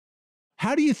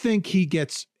How do you think he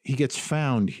gets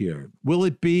found here? Will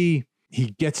it be he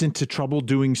gets into trouble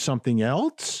doing something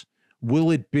else?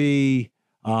 Will it be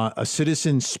a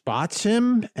citizen spots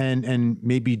him and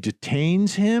maybe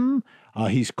detains him?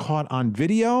 He's caught on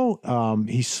video.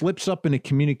 He slips up in a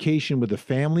communication with a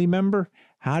family member.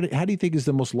 How do you think is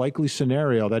the most likely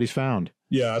scenario that he's found?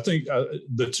 Yeah, I think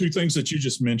the two things that you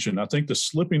just mentioned, I think the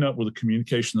slipping up with the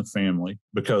communication of family,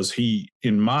 because he,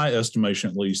 in my estimation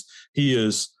at least, he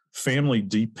is family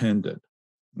dependent.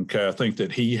 Okay, I think that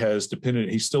he has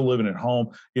dependent, he's still living at home.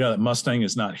 You know, that Mustang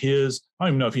is not his. I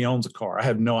don't even know if he owns a car. I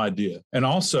have no idea. And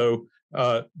also,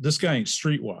 this guy ain't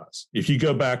streetwise. If you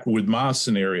go back with my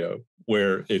scenario,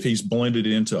 where if he's blended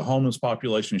into a homeless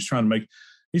population, he's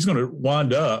going to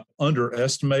wind up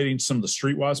underestimating some of the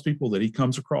streetwise people that he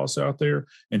comes across out there.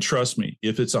 And trust me,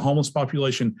 if it's a homeless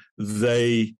population,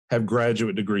 they have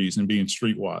graduate degrees in being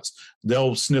streetwise.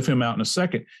 They'll sniff him out in a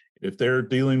second. If they're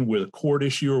dealing with a court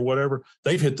issue or whatever,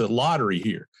 they've hit the lottery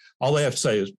here. All they have to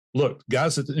say is, look,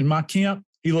 guys in my camp,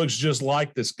 he looks just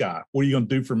like this guy. What are you going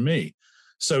to do for me?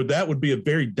 So that would be a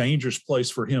very dangerous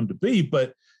place for him to be.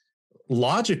 But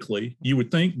logically, you would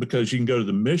think, because you can go to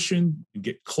the mission, you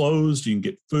get clothes, you can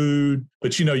get food,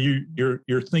 but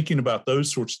you're thinking about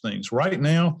those sorts of things. Right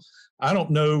now, I don't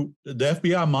know. The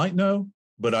FBI might know,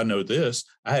 but I know this: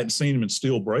 I hadn't seen him in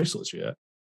steel bracelets yet.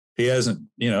 He hasn't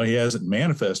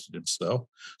manifested himself.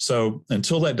 So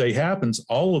until that day happens,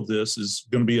 all of this is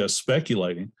going to be us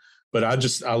speculating. But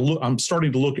I'm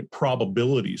starting to look at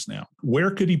probabilities now. Where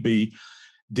could he be?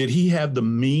 Did he have the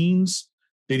means?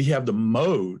 Did he have the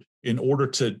mode in order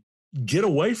to get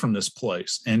away from this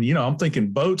place? And, I'm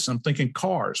thinking boats, I'm thinking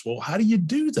cars. Well, how do you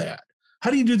do that?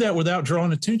 How do you do that without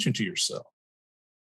drawing attention to yourself?